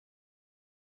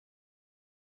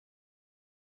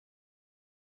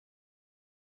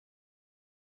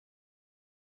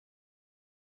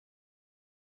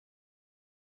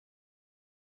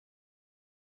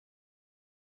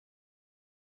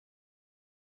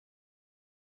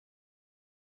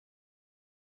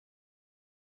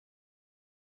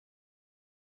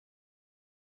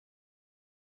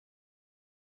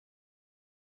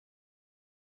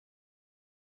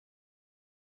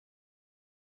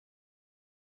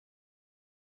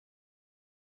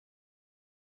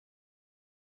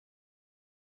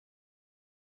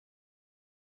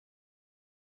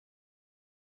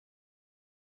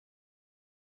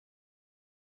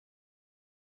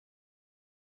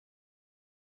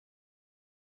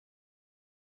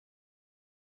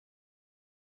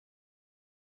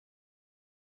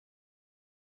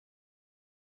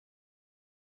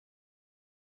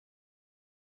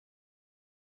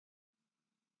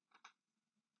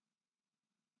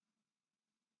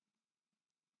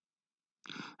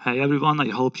Hey everyone, I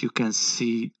hope you can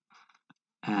see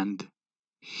and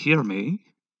hear me.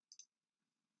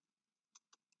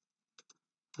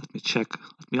 Let me check.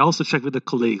 Let me also check with the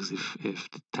colleagues if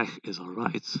the tech is all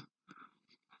right.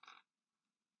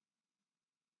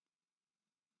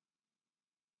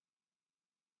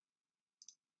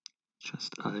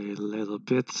 Just a little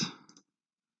bit.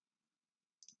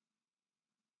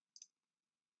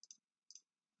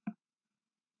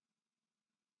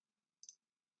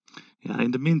 Yeah.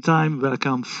 In the meantime,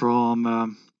 welcome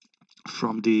from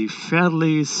the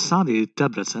fairly sunny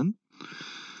Debrecen.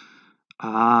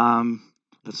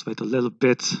 Let's wait a little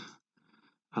bit.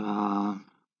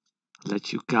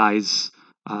 Let you guys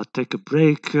take a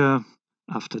break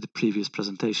after the previous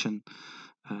presentation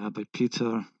by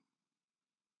Peter.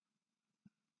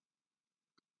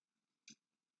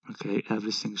 Okay,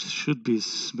 everything should be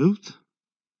smooth.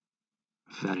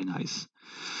 Very nice.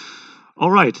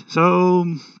 All right, so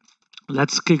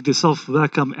let's kick this off.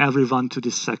 Welcome everyone to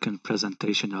the second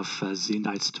presentation of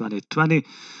Z-Nights 2020.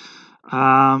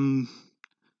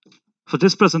 For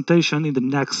this presentation, in the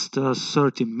next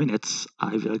 30 minutes,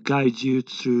 I will guide you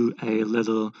through a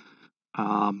little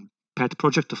pet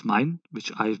project of mine,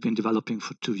 which I've been developing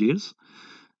for 2 years.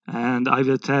 And I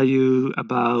will tell you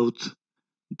about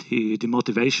the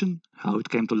motivation, how it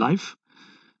came to life,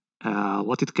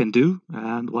 what it can do,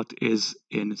 and what is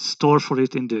in store for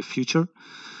it in the future.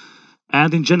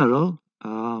 And in general,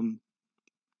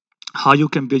 how you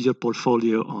can build your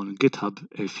portfolio on GitHub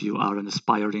if you are an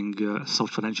aspiring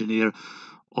software engineer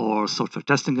or software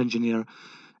testing engineer,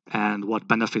 and what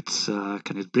benefits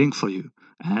can it bring for you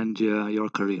and your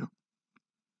career.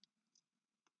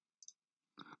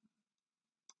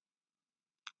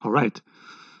 All right.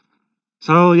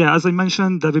 So yeah, as I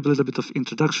mentioned, there will be a little bit of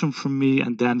introduction from me,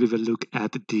 and then we will look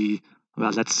at the,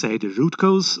 well, let's say the root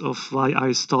cause of why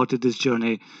I started this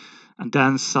journey, and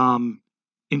then some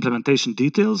implementation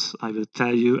details. I will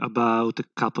tell you about a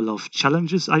couple of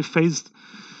challenges I faced,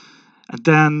 and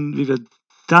then we will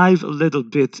dive a little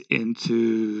bit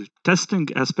into testing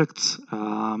aspects.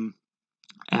 And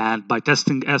by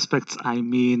testing aspects, I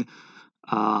mean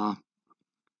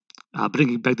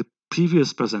bringing back the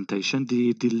previous presentation,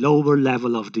 the lower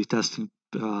level of the testing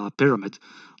pyramid,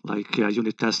 like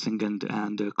unit testing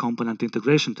and component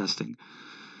integration testing.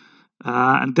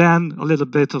 And then a little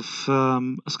bit of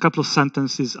a couple of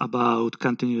sentences about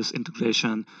continuous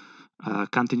integration,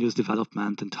 continuous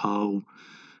development, and how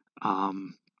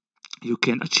you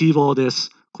can achieve all this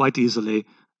quite easily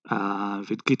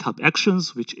with GitHub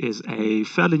Actions, which is a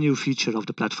fairly new feature of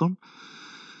the platform.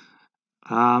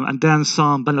 And then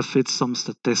some benefits, some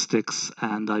statistics,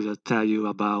 and I will tell you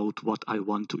about what I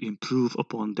want to improve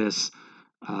upon this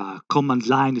command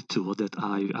line tool that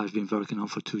I've been working on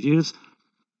for 2 years.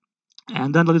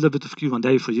 And then a little bit of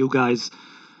Q&A for you guys.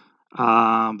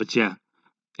 But yeah,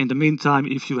 in the meantime,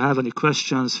 if you have any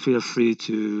questions, feel free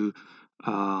to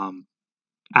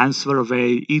answer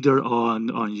away either on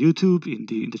YouTube in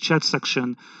the chat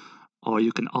section, or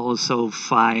you can also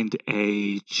find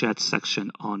a chat section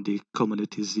on the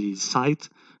Community Z site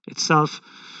itself.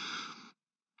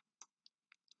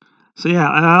 So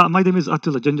yeah, my name is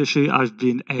Attila Gyongyosi. I've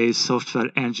been a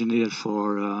software engineer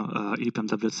for EPAM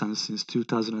Debrecen since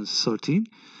 2013.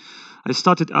 I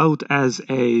started out as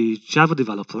a Java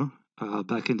developer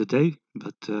back in the day,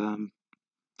 but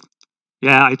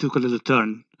yeah, I took a little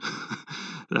turn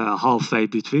halfway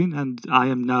between, and I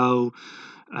am now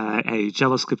a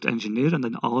JavaScript engineer, and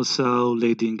then also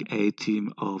leading a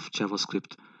team of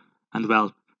JavaScript and,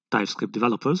 well, TypeScript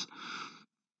developers.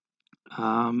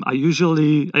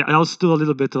 I also do a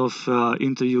little bit of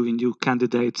interviewing new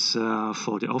candidates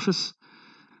for the office.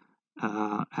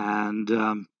 Yeah,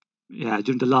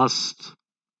 during the last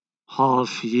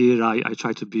half year, I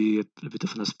try to be a bit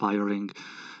of an aspiring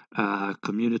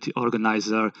community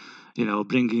organizer,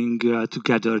 bringing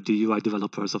together the UI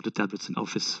developers of the Debrecen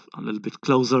office a little bit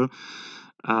closer.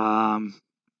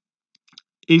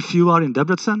 If you are in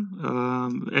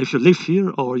Debrecen, if you live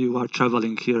here or you are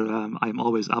traveling here, I'm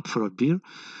always up for a beer.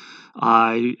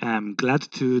 I am glad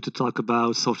to talk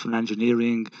about software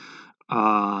engineering,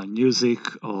 music,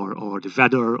 or the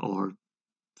weather, or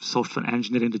software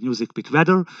engineering, the music with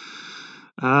weather.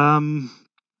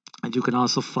 And you can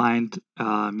also find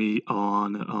me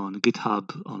on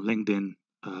GitHub, on LinkedIn,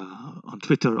 on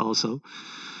Twitter also.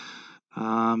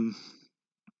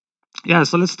 Yeah,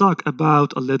 so let's talk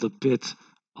about a little bit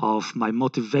of my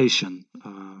motivation,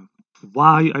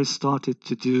 why I started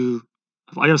to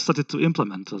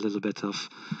implement a little bit of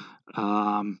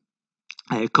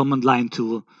a command line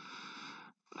tool,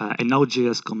 a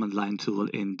Node.js command line tool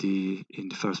in the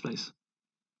first place.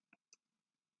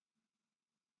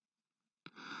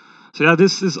 So yeah,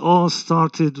 this is all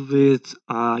started with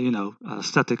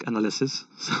static analysis.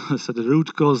 So the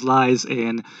root cause lies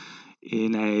in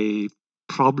a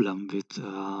problem with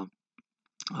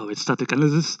static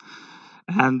analysis.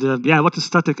 And yeah, what is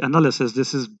static analysis?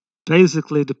 This is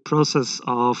basically the process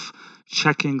of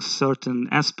checking certain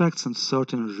aspects and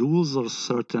certain rules or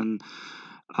certain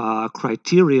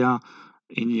criteria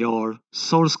in your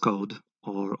source code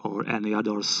or any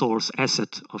other source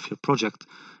asset of your project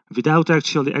without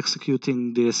actually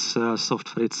executing this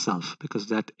software itself, because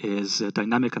that is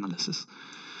dynamic analysis.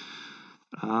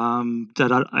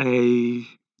 There are a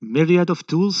myriad of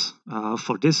tools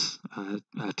for this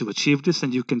to achieve this,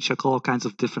 and you can check all kinds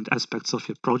of different aspects of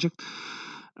your project.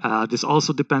 This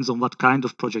also depends on what kind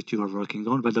of project you are working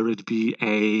on, whether it be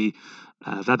a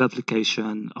web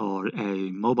application or a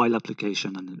mobile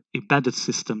application and an embedded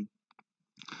system.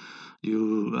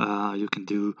 You can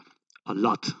do a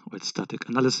lot with static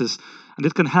analysis, and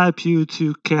it can help you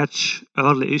to catch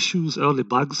early issues, early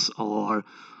bugs, or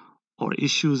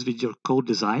issues with your code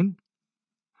design.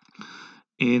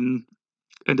 In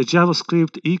the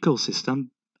JavaScript ecosystem,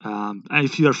 and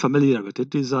if you are familiar with it,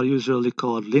 these are usually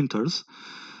called linters.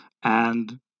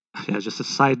 And yeah, just a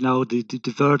side note,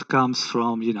 the word comes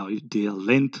from the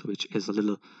lint, which is a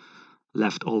little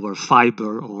leftover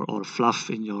fiber or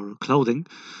fluff in your clothing.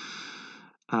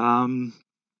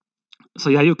 So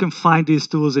yeah, you can find these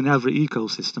tools in every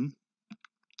ecosystem,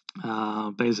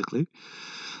 basically.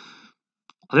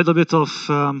 A little bit of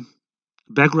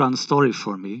background story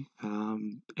for me.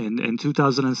 In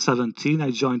 2017,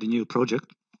 I joined a new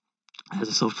project as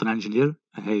a software engineer,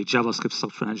 a JavaScript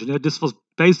software engineer. This was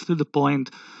basically the point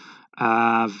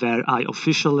where I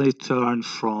officially turned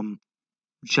from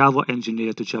Java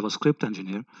engineer to JavaScript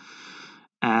engineer.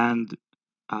 And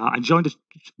I joined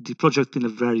the project in a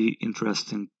very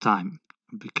interesting time,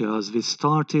 because we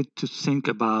started to think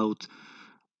about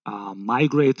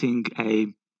migrating a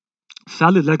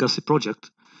fairly legacy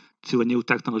project to a new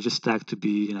technology stack to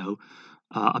be,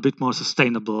 a bit more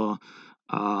sustainable,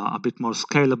 a bit more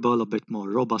scalable, a bit more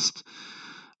robust.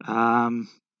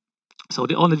 So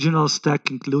the original stack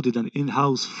included an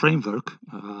in-house framework,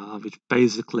 which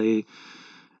basically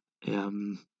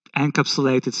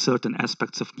encapsulated certain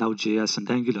aspects of Node.js and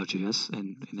AngularJS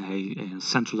in a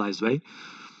centralized way.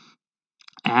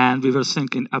 And we were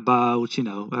thinking about,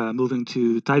 moving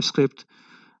to TypeScript,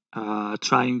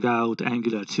 trying out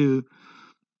Angular 2,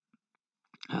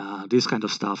 this kind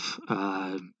of stuff,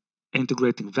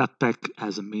 integrating Webpack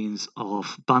as a means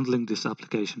of bundling this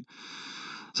application.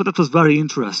 So that was very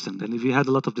interesting, and we had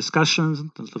a lot of discussions,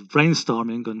 a lot of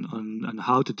brainstorming on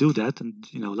how to do that, and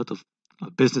a lot of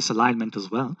business alignment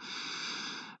as well.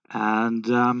 And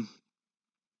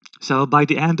so by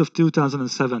the end of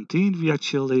 2017, we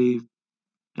actually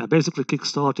basically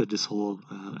kickstarted this whole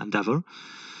endeavor.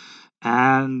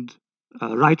 And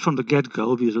right from the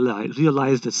get-go, we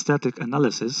realized that static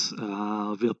analysis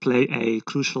will play a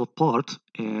crucial part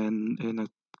in a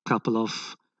couple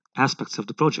of aspects of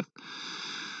the project.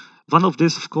 One of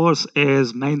this, of course,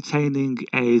 is maintaining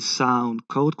a sound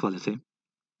code quality.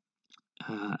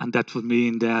 And that would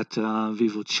mean that we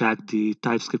would check the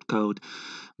TypeScript code,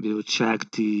 we would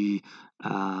check the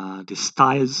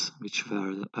styles, which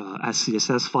were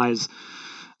SCSS files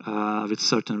with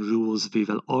certain rules. We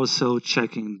will also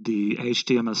checking the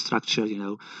HTML structure.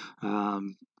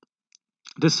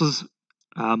 This was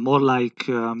more like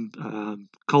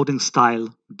coding style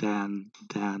than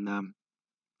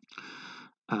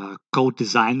code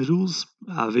design rules.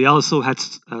 We also had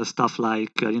stuff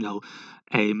like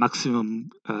a maximum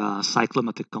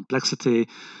cyclomatic complexity,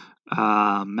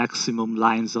 maximum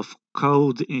lines of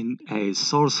code in a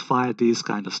source file. These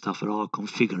kind of stuff are all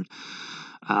configured.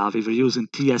 We were using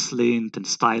TS-lint and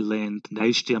style-lint and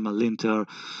HTML linter,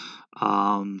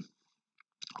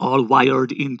 all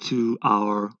wired into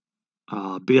our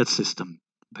build system,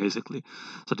 basically.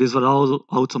 So these were all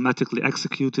automatically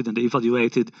executed and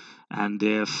evaluated, and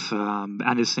if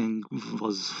anything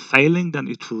was failing, then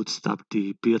it would stop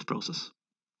the build process.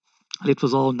 And it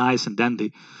was all nice and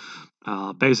dandy,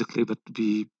 basically, but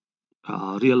we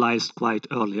realized quite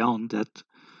early on that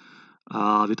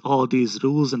with all these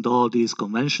rules and all these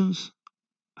conventions,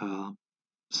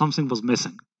 something was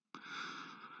missing.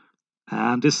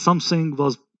 And this something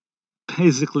was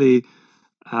basically,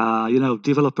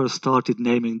 developers started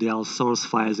naming their source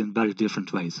files in very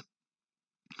different ways.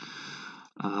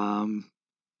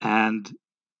 And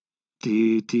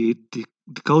the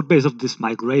code base of this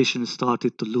migration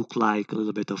started to look like a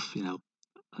little bit of,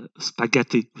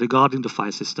 spaghetti regarding the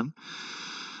file system.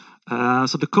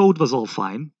 So the code was all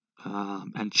fine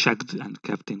and checked and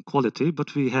kept in quality,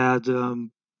 but we had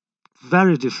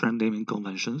very different naming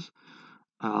conventions,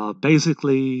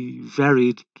 basically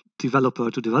varied developer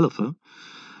to developer.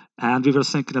 And we were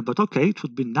thinking about, okay, it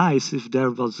would be nice if there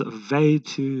was a way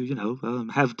to,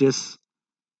 have this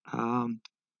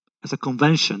as a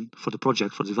convention for the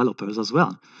project for developers as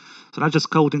well. So not just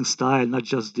coding style, not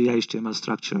just the HTML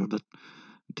structure, but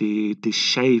the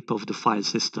shape of the file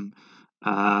system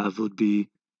would be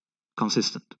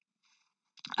consistent,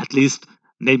 at least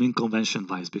naming convention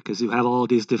wise, because you have all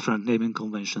these different naming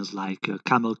conventions like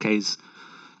camel case,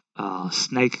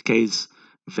 snake case,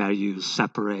 where you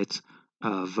separate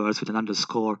words with an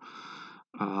underscore,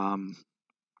 all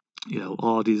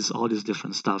these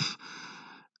different stuff.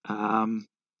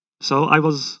 So I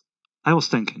was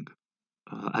thinking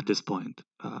at this point,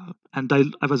 and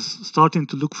I was starting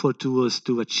to look for tools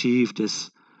to achieve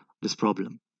this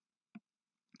problem.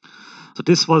 So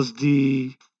this was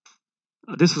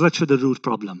actually the root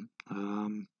problem.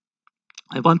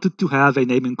 I wanted to have a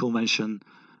naming convention,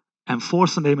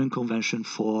 enforce a naming convention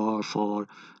for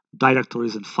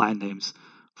directories and file names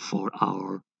for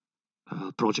our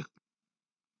project.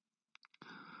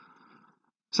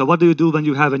 So what do you do when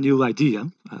you have a new idea?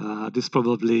 This is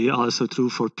probably also true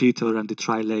for Peter and the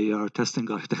tri-layer testing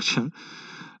architecture.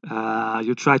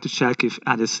 You try to check if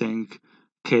anything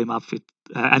came up with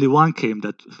anyone came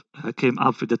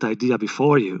up with that idea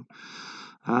before you.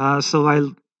 So I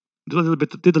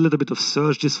did a little bit of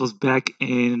search. This was back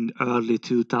in early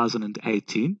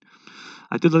 2018.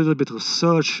 I did a little bit of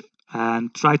search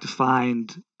and tried to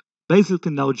find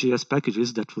basically Node.js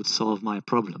packages that would solve my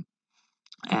problem.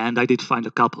 And I did find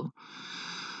a couple.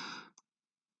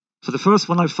 So the first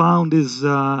one I found is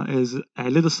a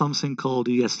little something called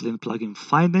ESLint plugin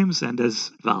file names, and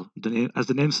as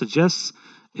the name suggests,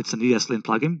 it's an ESLint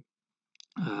plugin.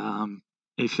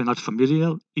 If you're not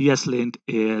familiar, ESLint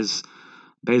is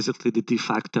basically the de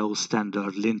facto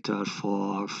standard linter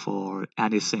for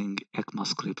anything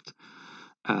ECMAScript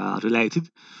related.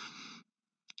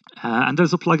 And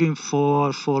there's a plugin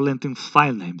for linting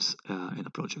file names in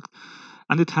a project.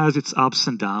 And it has its ups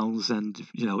and downs, and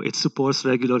it supports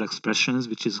regular expressions,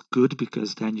 which is good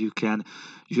because then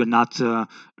you're not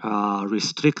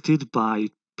restricted by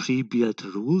pre-built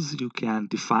rules. You can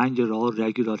define your own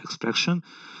regular expression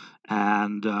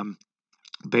and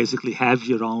basically have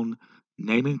your own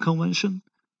naming convention,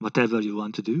 whatever you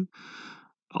want to do.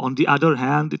 On the other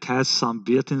hand, it has some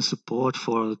built-in support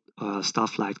for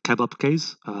stuff like kebab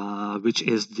case, which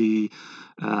is the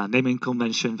naming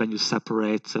convention when you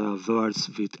separate words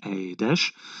with a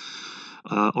dash,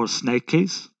 or snake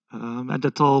case, and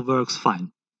that all works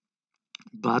fine.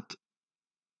 But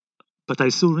I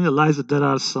soon realized that there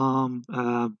are some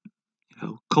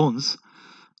cons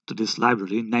to this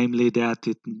library, namely that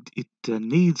it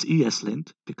needs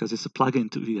ESLint because it's a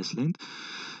plugin to ESLint.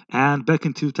 And back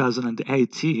in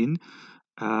 2018,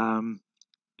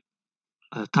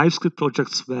 TypeScript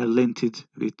projects were linted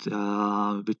with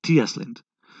TSLint.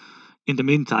 In the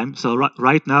meantime, so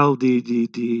right now the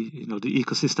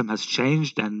ecosystem has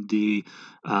changed, and the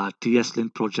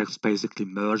TSLint projects basically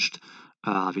merged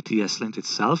with ESLint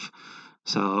itself.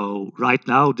 So right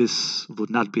now this would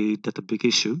not be that a big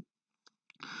issue.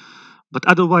 But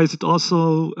otherwise, it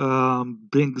also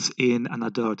brings in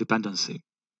another dependency.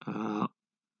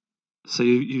 So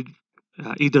you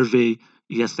either way,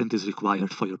 ESLint is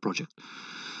required for your project.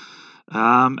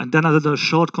 And then another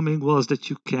shortcoming was that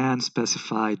you can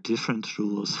specify different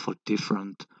rules for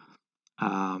different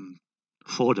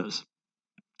folders,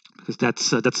 because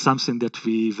that's something that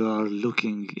we were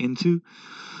looking into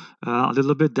a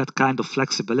little bit. That kind of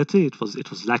flexibility, it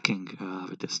was lacking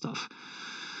with this stuff.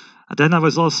 And then I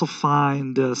was also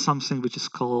find something which is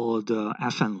called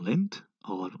fnlint,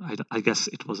 or I guess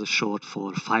it was a short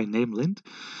for file name lint.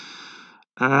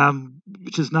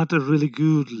 Which is not a really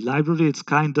good library.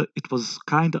 It was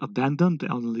kind of abandoned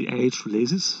on the 8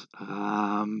 releases.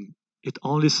 It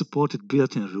only supported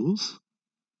built-in rules,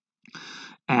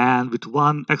 and with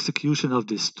one execution of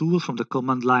this tool from the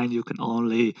command line, you can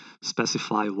only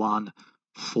specify one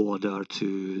folder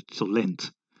to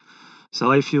lint.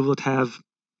 So if you would have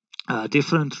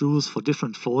different rules for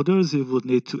different folders, you would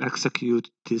need to execute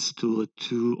this tool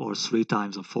 2 or 3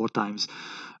 times or 4 times,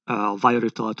 wire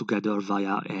it all together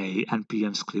via a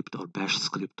npm script or bash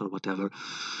script or whatever.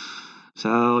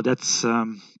 So that's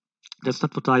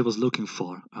not what I was looking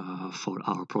for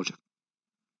our project.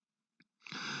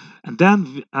 And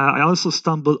then I also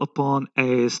stumbled upon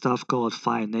a stuff called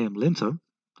file name linter,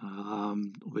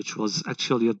 which was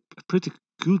actually a pretty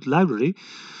good library.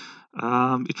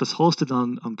 It was hosted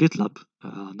on GitLab,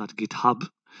 not GitHub.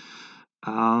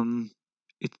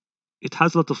 it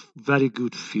has a lot of very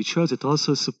good features. It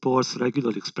also supports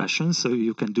regular expressions, so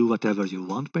you can do whatever you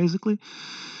want, basically.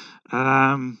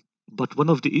 But one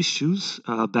of the issues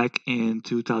back in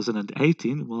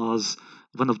 2018 was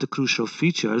one of the crucial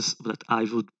features that I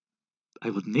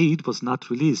would need was not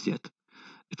released yet.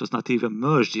 It was not even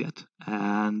merged yet,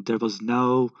 and there was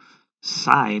no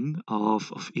sign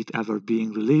of it ever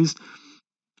being released,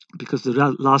 because the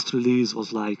last release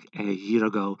was like a year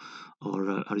ago or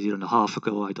a year and a half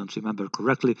ago. I don't remember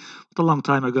correctly, but a long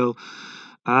time ago.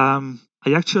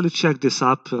 I actually checked this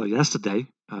up yesterday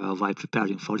while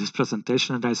preparing for this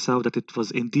presentation, and I saw that it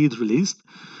was indeed released.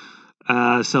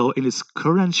 So in its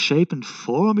current shape and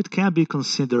form, it can be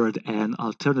considered an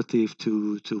alternative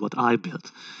to what I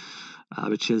built,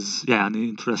 which is, yeah, an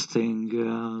interesting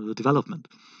development.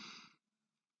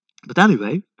 But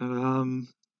anyway,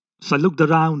 so I looked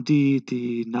around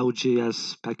the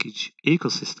Node.js package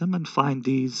ecosystem and find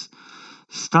these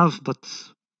stuff, but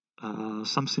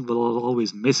something was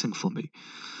always missing for me.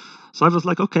 So I was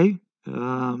like, okay,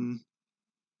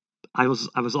 I was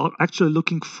actually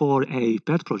looking for a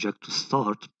pet project to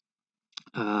start,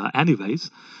 anyways,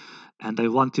 and I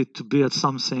wanted to build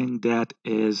something that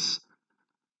is,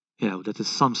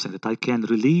 something that I can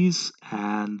release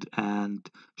and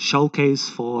showcase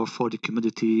for the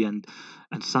community, and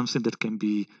something that can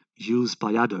be used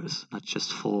by others, not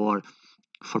just for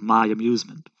my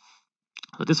amusement.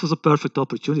 So this was a perfect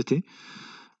opportunity.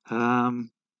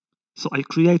 So I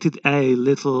created a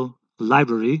little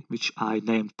library which I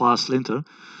named path-linter.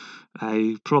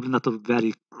 Probably not a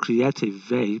very creative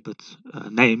way, but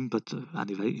name, but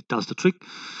anyway, it does the trick.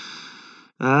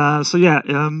 So yeah,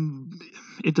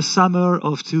 in the summer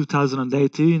of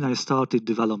 2018, I started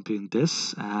developing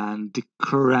this, and the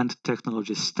current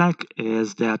technology stack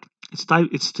is that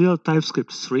it's still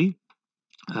TypeScript 3.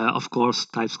 Of course,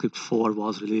 TypeScript 4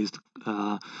 was released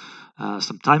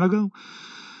some time ago.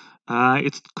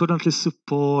 It currently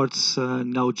supports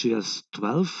Node.js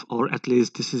 12, or at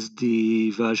least this is the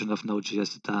version of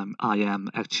Node.js that I am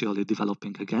actually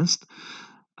developing against.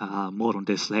 More on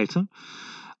this later.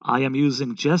 I am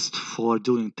using Jest for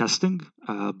doing testing,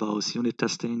 both unit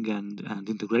testing and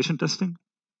integration testing.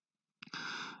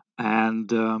 And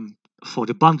for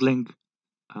the bundling,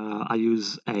 I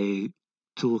use a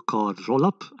tool called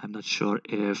Rollup. I'm not sure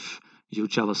if you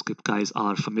JavaScript guys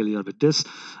are familiar with this.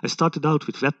 I started out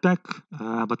with Webpack,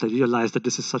 but I realized that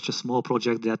this is such a small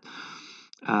project that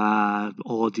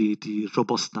all the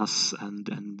robustness and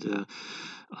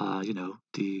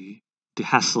the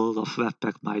hassle of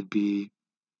Webpack might be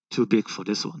too big for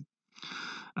this one.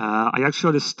 I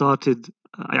actually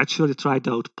tried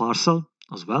out Parcel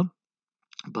as well,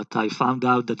 but I found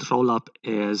out that Rollup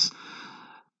is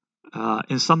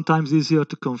sometimes easier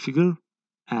to configure,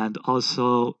 and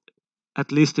also,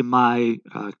 at least in my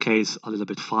case, a little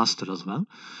bit faster as well.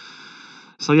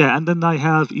 So yeah, and then I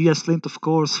have ESLint, of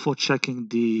course, for checking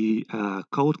the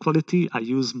code quality. I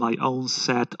use my own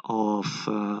set of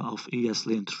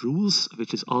ESLint rules,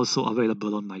 which is also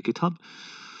available on my GitHub.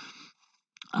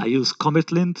 I use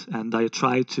commitlint, and I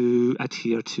try to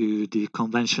adhere to the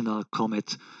conventional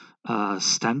commit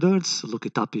standards. Look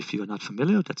it up if you're not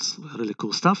familiar. That's really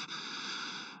cool stuff.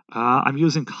 I'm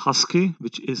using Husky,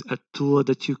 which is a tool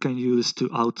that you can use to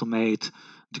automate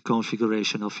the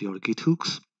configuration of your Git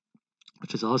hooks,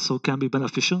 which is also can be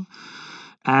beneficial.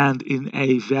 And in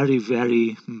a very,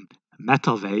 very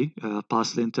meta way,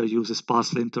 path-linter uses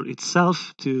path-linter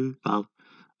itself to,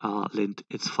 lint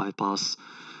its file paths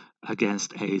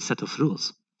against a set of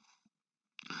rules.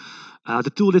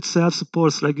 The tool itself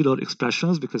supports regular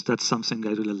expressions, because that's something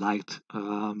I really liked,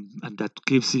 and that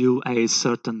gives you a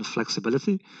certain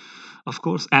flexibility, of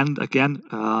course. And again,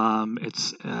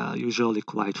 it's usually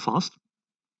quite fast.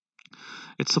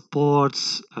 It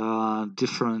supports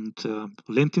different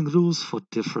linting rules for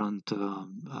different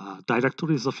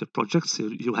directories of your projects. So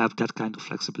you have that kind of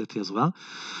flexibility as well.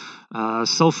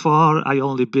 So far, I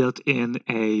only built in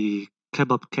a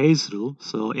kebab case rule.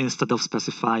 So instead of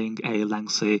specifying a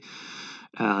lengthy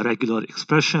regular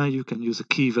expression, you can use a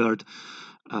keyword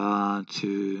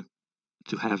to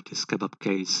have this kebab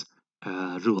case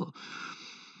rule.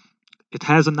 It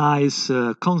has a nice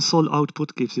console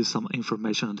output, gives you some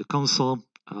information on the console.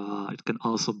 It can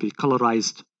also be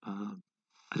colorized. I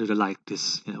really like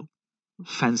this,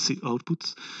 fancy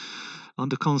outputs on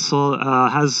the console.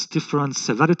 Has different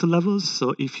severity levels.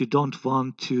 So if you don't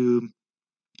want to,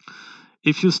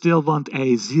 if you still want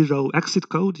a 0 exit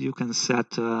code, you can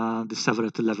set the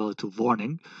severity level to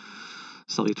warning,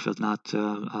 so it will not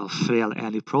fail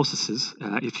any processes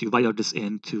if you wire this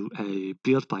into a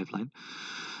build pipeline.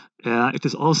 It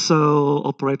is also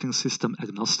operating system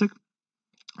agnostic.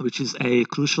 which is a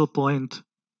crucial point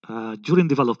during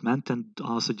development and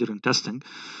also during testing,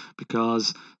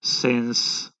 because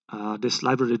since this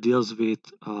library deals with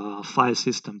file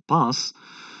system paths,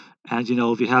 and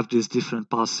we have these different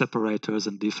path separators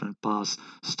and different path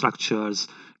structures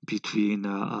between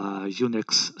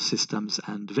Unix systems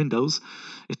and Windows,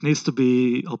 it needs to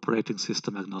be operating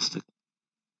system agnostic.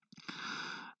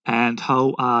 And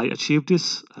how I achieve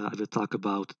this, I will talk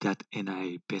about that in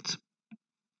a bit.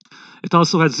 It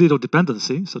also has zero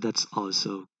dependency, so that's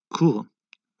also cool,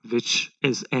 which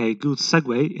is a good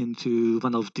segue into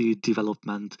one of the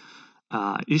development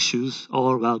issues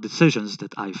or, well, decisions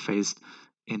that I faced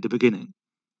in the beginning.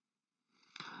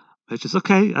 Which is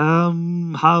okay,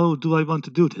 how do I want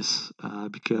to do this?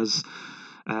 Because,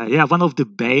 yeah, one of the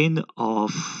bane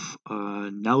of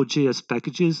Node.js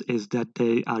packages is that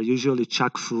they are usually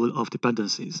chock full of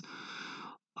dependencies.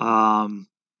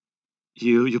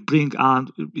 You bring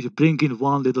in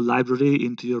one little library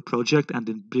into your project, and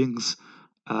it brings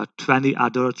 20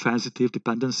 other transitive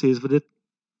dependencies with it.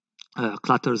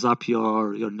 Clutters up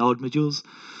your node modules,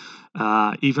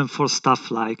 even for stuff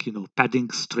like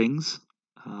padding strings,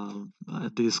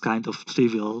 this kind of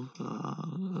trivial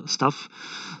stuff.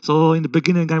 So in the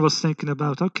beginning, I was thinking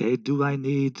about, okay, do I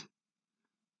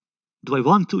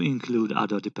want to include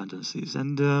other dependencies?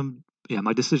 And yeah,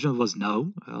 my decision was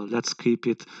no. Let's keep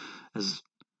it as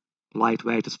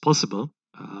lightweight as possible.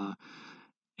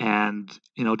 And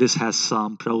this has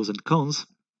some pros and cons.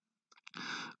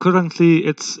 Currently,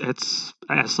 it's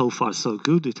so far so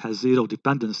good. It has zero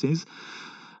dependencies.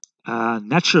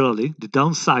 Naturally, the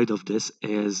downside of this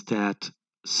is that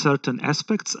certain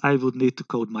aspects I would need to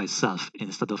code myself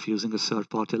instead of using a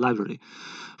third-party library.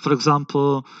 For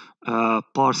example,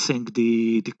 parsing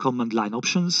the command line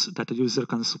options that a user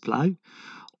can supply,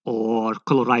 or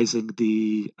colorizing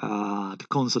the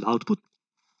console output.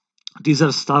 These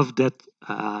are stuff that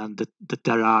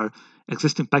there are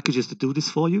existing packages to do this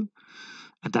for you,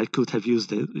 and I could have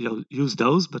used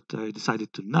those, but I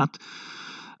decided to not.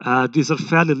 These are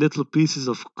fairly little pieces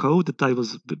of code that I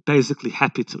was basically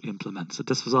happy to implement. So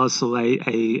this was also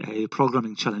a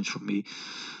programming challenge for me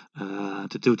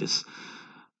to do this.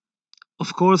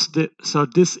 Of course, so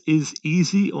this is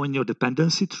easy on your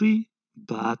dependency tree,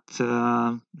 but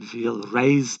will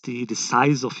raise the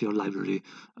size of your library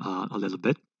a little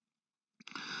bit.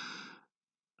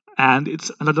 And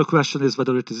it's another question is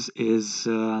whether it is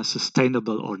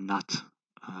sustainable or not.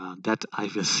 That I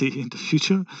will see in the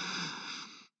future.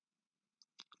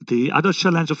 The other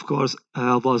challenge, of course,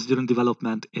 was during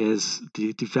development is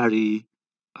the very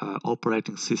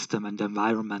operating system and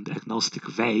environment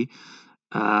agnostic way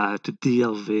to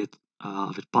deal with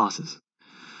passes.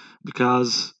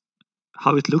 Because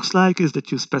how it looks like is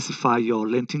that you specify your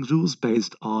linting rules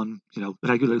based on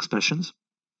regular expressions.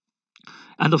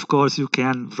 And of course, you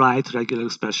can write regular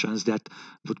expressions that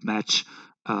would match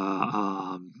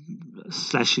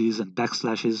slashes and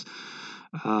backslashes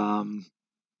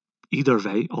either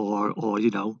way, or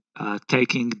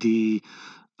taking the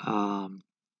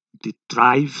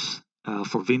drives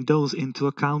for Windows into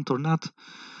account or not.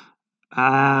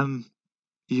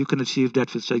 You can achieve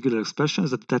that with regular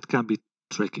expressions. That can be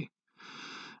tricky,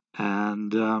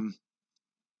 and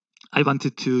I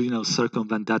wanted to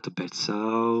circumvent that a bit.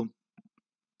 So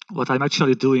what I'm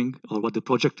actually doing, or what the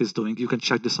project is doing, you can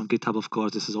check this on GitHub, of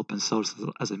course. This is open source,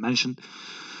 as I mentioned.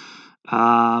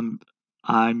 I'm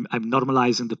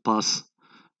normalizing the path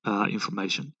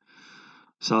information.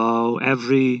 So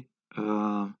every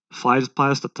file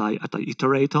path that I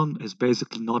iterate on is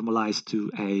basically normalized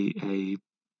to a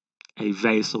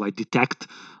way. So I detect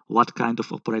what kind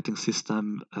of operating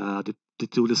system the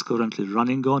tool is currently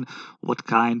running on, what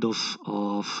kind of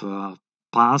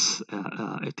path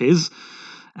it is,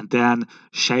 and then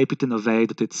shape it in a way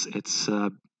that it's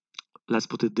let's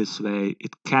put it this way,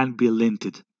 it can be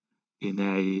linted in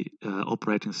a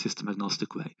operating system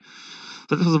agnostic way.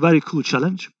 So this was a very cool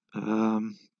challenge.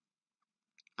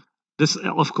 This,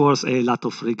 of course, a lot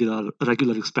of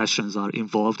regular expressions are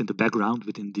involved in the background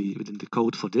within the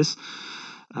code for this,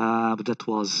 but that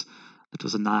was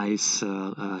a nice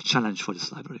challenge for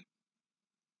this library.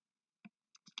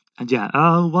 And yeah,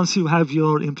 once you have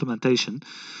your implementation,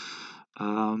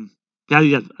 let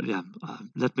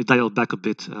me dial back a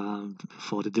bit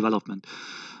for the development.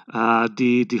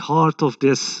 The heart of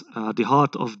this, the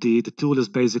heart of the tool is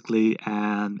basically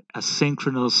an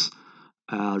asynchronous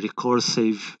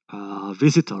recursive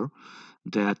visitor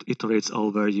that iterates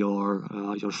over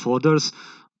your folders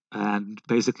and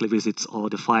basically visits all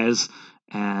the files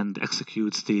and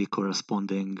executes the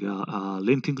corresponding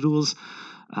linting rules.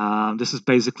 This is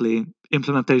basically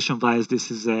implementation-wise.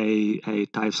 This is a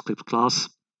TypeScript class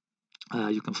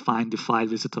You can find the file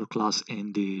visitor class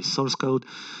in the source code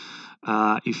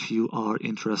if you are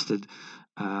interested.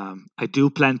 I do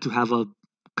plan to have a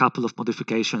couple of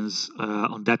modifications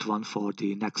on that one for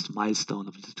the next milestone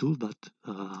of the tool, but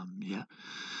yeah.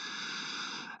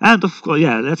 And of course,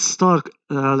 yeah, let's start.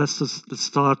 Let's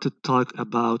start to talk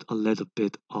about a little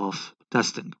bit of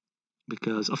testing,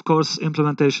 because of course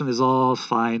implementation is all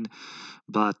fine,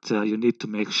 but you need to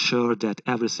make sure that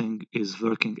everything is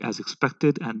working as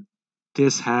expected, and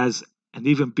this has an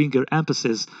even bigger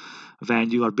emphasis when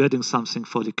you are building something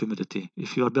for the community.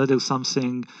 If you are building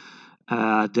something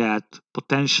that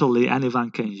potentially anyone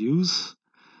can use,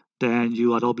 then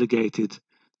you are obligated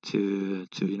to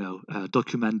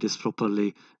document this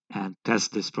properly and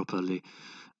test this properly,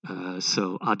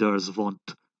 so others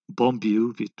won't bomb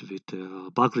you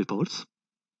with bug reports.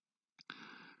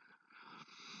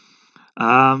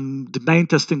 The main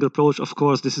testing approach, of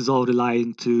course, this is all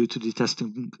relying to the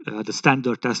testing, the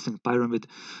standard testing pyramid.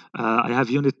 I have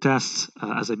unit tests,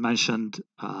 as I mentioned.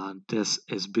 This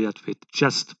is built with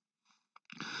jest.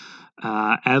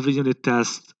 Every unit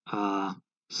test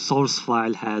source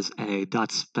file has a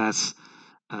 .spec,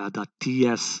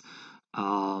 .ts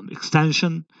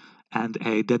extension and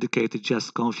a dedicated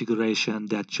jest configuration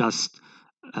that just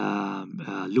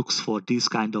looks for these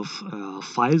kind of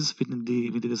files within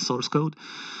the source code.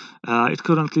 It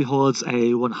currently holds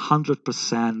a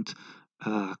 100%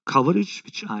 coverage,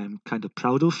 which I'm kind of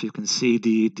proud of. You can see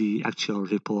the actual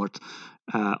report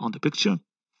on the picture.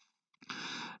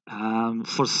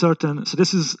 For certain, so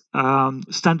this is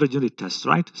standard unit test,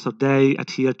 right? So they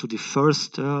adhere to the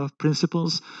first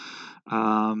principles.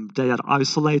 They are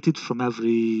isolated from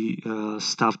every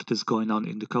stuff that is going on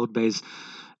in the code base.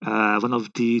 One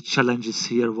of the challenges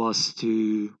here was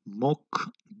to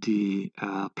mock the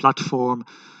platform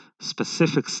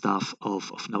specific stuff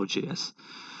of Node.js.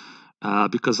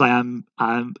 Because I'm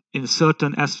in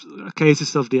certain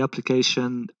cases of the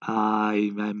application,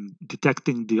 I'm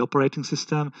detecting the operating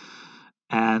system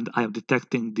and I am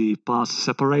detecting the path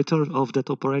separator of that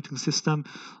operating system.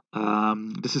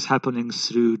 This is happening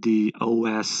through the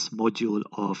OS module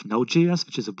of Node.js,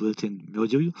 which is a built-in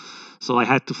module. So I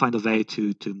had to find a way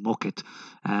to mock it.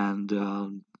 And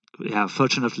yeah,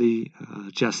 fortunately,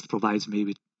 Jest provides me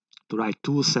with the right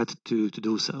tool set to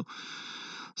do so.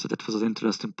 So that was an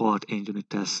interesting part in unit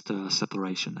test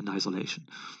separation and isolation.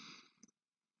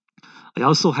 I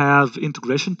also have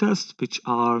integration tests, which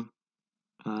are,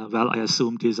 well, I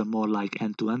assume these are more like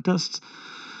end-to-end tests.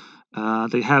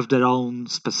 They have their own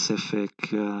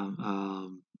specific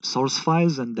source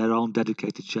files and their own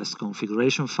dedicated Jest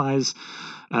configuration files.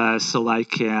 So I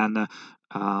can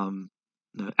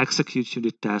execute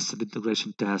unit tests and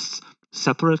integration tests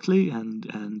separately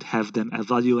and have them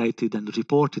evaluated and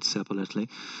reported separately,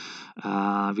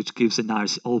 which gives a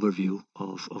nice overview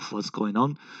of what's going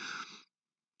on.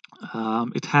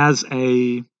 It has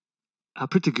a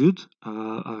pretty good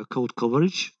code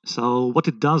coverage. So what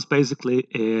it does basically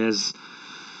is,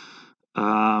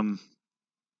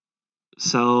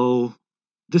 so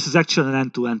this is actually an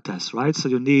end-to-end test, right? So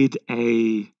you need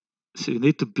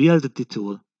to build the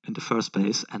tool in the first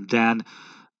place, and then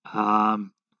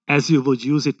as you would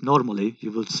use it normally,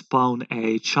 you will spawn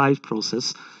a child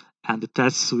process, and the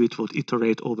test suite will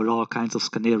iterate over all kinds of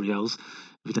scenarios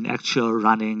with an actual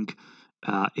running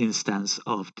instance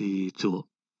of the tool.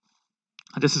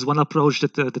 And this is one approach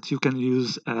that you can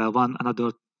use.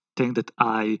 Another thing that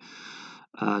I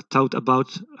thought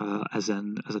about as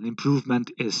an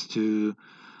improvement is to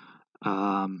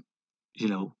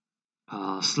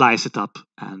slice it up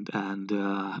and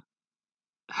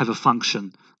have a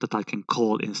function that I can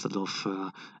call instead of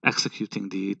executing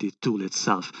the tool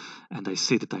itself. And I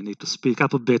see that I need to speak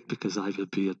up a bit because I will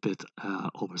be a bit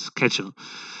over schedule.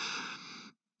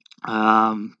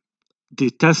 The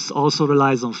test also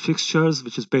relies on fixtures,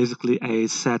 which is basically a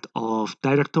set of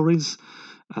directories,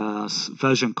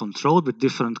 version controlled with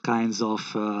different kinds of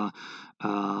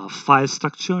file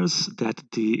structures that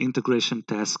the integration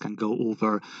test can go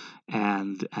over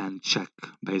and check,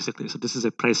 basically. So this is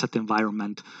a preset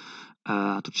environment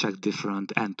to check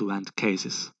different end-to-end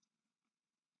cases.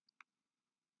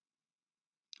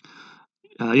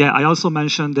 Yeah, I also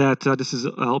mentioned that this is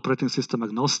operating system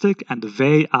agnostic, and the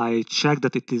way I check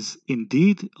that it is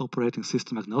indeed operating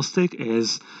system agnostic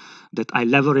is that I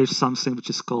leverage something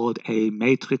which is called a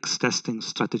matrix testing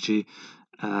strategy,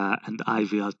 and I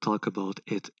will talk about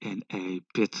it in a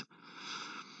bit.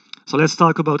 So let's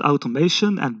talk about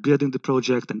automation and building the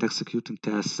project and executing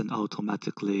tests and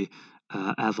automatically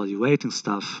evaluating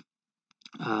stuff.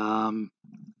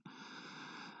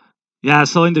 Yeah,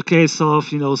 so in the case of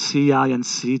CI and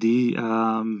CD,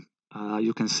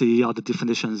 You can see all the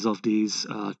definitions of these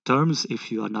terms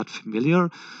if you are not familiar.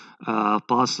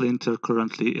 Path-linter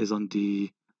currently is on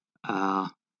the,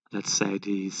 let's say,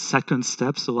 the second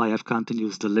step. So I have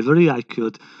continuous delivery. I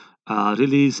could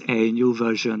release a new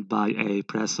version by a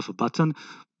press of a button,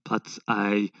 but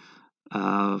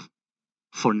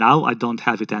for now, I don't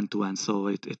have it end-to-end, so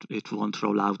it won't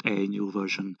roll out a new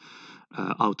version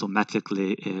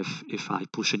automatically if I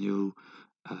push a new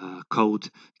code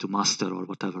to master or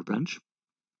whatever branch.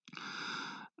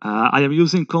 I am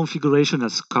using configuration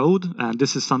as code, and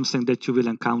this is something that you will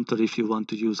encounter if you want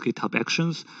to use GitHub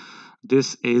Actions.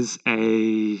 This is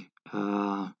a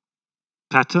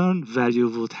pattern where you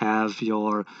would have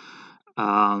your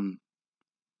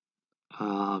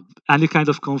any kind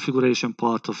of configuration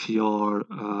part of your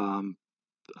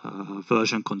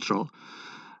version control.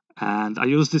 And I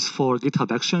use this for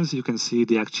GitHub Actions. You can see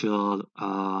the actual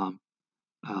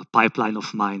pipeline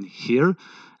of mine here.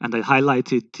 And I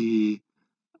highlighted the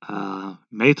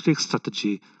matrix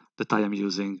strategy that I am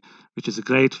using, which is a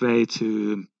great way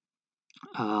to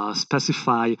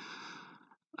specify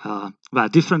well,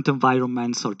 different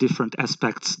environments or different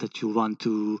aspects that you want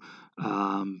to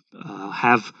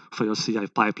have for your CI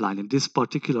pipeline. In this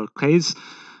particular case,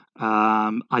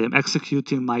 I am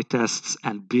executing my tests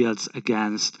and builds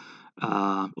against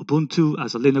Ubuntu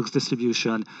as a Linux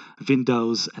distribution,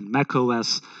 Windows and Mac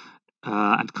OS,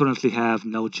 and currently have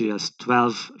Node.js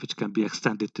 12, which can be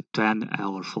extended to 10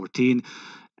 or 14.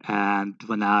 And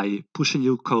when I push a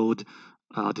new code,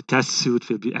 the test suite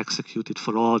will be executed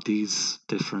for all these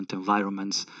different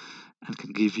environments and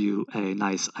can give you a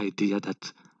nice idea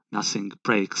that nothing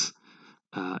breaks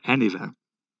anywhere.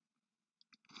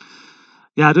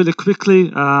 Yeah, really quickly,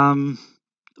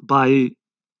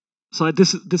 so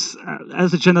this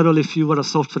as a general, if you are a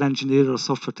software engineer or a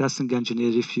software testing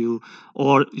engineer,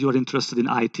 or you're interested in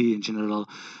IT in general,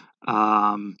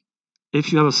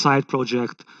 if you have a side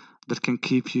project that can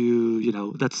keep you,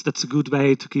 that's a good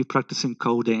way to keep practicing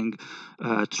coding,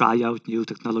 try out new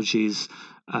technologies.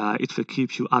 It will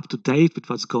keep you up to date with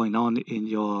what's going on in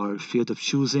your field of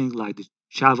choosing, like the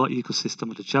Java ecosystem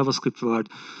or the JavaScript world.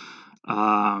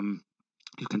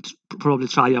 You can probably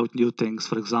try out new things.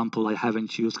 For example, I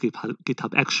haven't used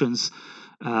GitHub Actions,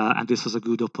 and this was a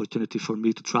good opportunity for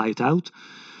me to try it out.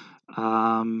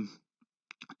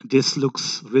 This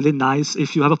looks really nice.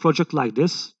 If you have a project like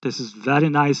this is very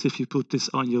nice if you put this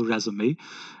on your resume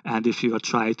and if you are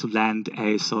trying to land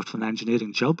a software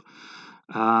engineering job.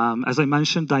 As I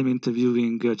mentioned, I'm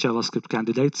interviewing JavaScript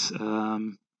candidates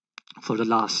for the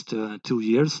last 2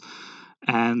 years,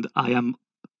 and I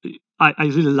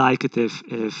really like it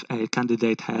if a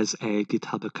candidate has a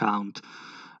GitHub account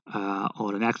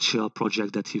or an actual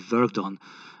project that he worked on.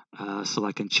 So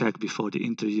I can check before the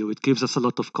interview. It gives us a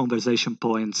lot of conversation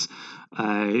points,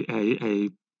 a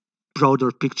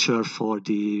broader picture for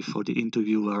the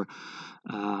interviewer.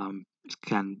 It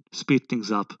can speed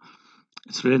things up.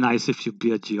 It's really nice if you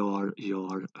build your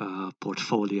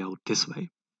portfolio this way.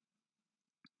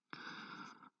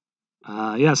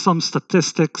 Yeah, some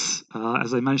statistics.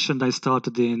 As I mentioned, I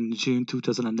started in June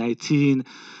 2018.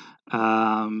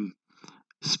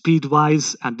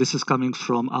 Speed-wise, and this is coming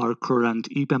from our current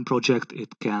EPAM project,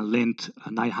 it can lint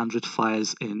 900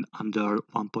 files in under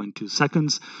 1.2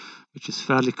 seconds, which is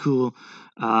fairly cool.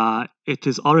 It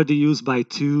is already used by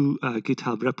 2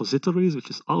 GitHub repositories,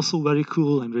 which is also very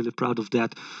cool. I'm really proud of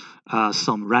that.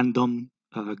 Some random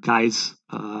guys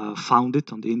found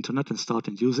it on the internet and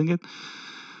started using it.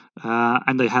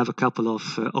 And I have a couple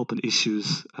of open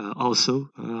issues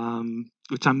also,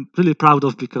 which I'm really proud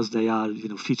of because they are,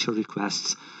 feature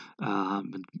requests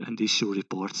and issue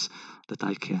reports that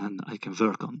I can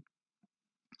work on.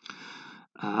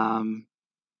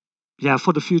 Yeah,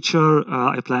 for the future,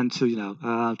 I plan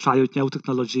to, try out new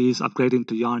technologies, upgrading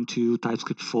to Yarn 2,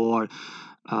 TypeScript 4,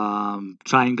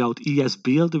 trying out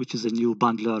ESBuild, which is a new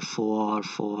bundler for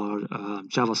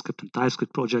JavaScript and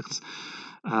TypeScript projects.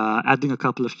 Adding a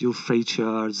couple of new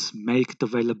features, make it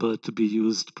available to be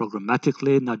used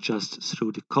programmatically, not just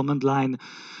through the command line.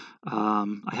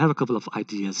 I have a couple of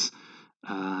ideas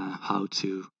how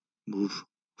to move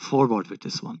forward with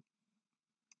this one.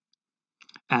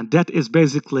 And that's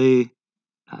basically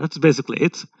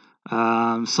it.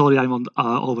 Sorry, I'm on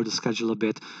over the schedule a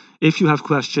bit. If you have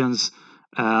questions,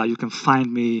 you can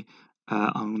find me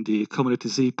on the Community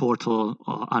Z portal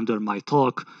under my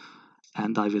talk.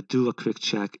 And I will do a quick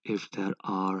check if there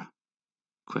are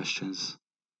questions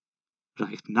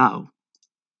right now.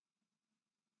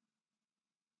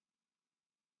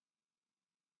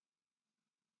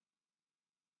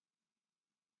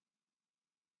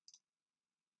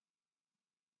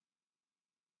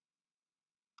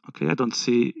 Okay, I don't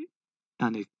see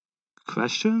any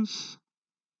questions.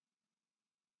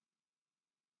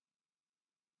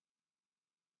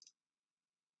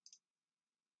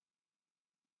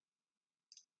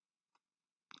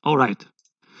 All right.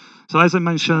 So as I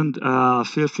mentioned,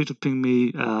 feel free to ping me.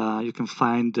 You can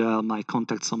find my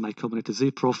contacts on my Community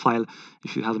Z profile.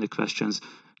 If you have any questions,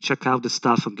 check out the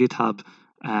stuff on GitHub.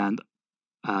 And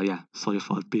yeah, sorry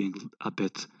for being a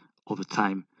bit over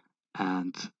time.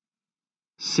 And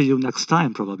see you next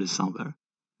time, probably somewhere.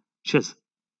 Cheers.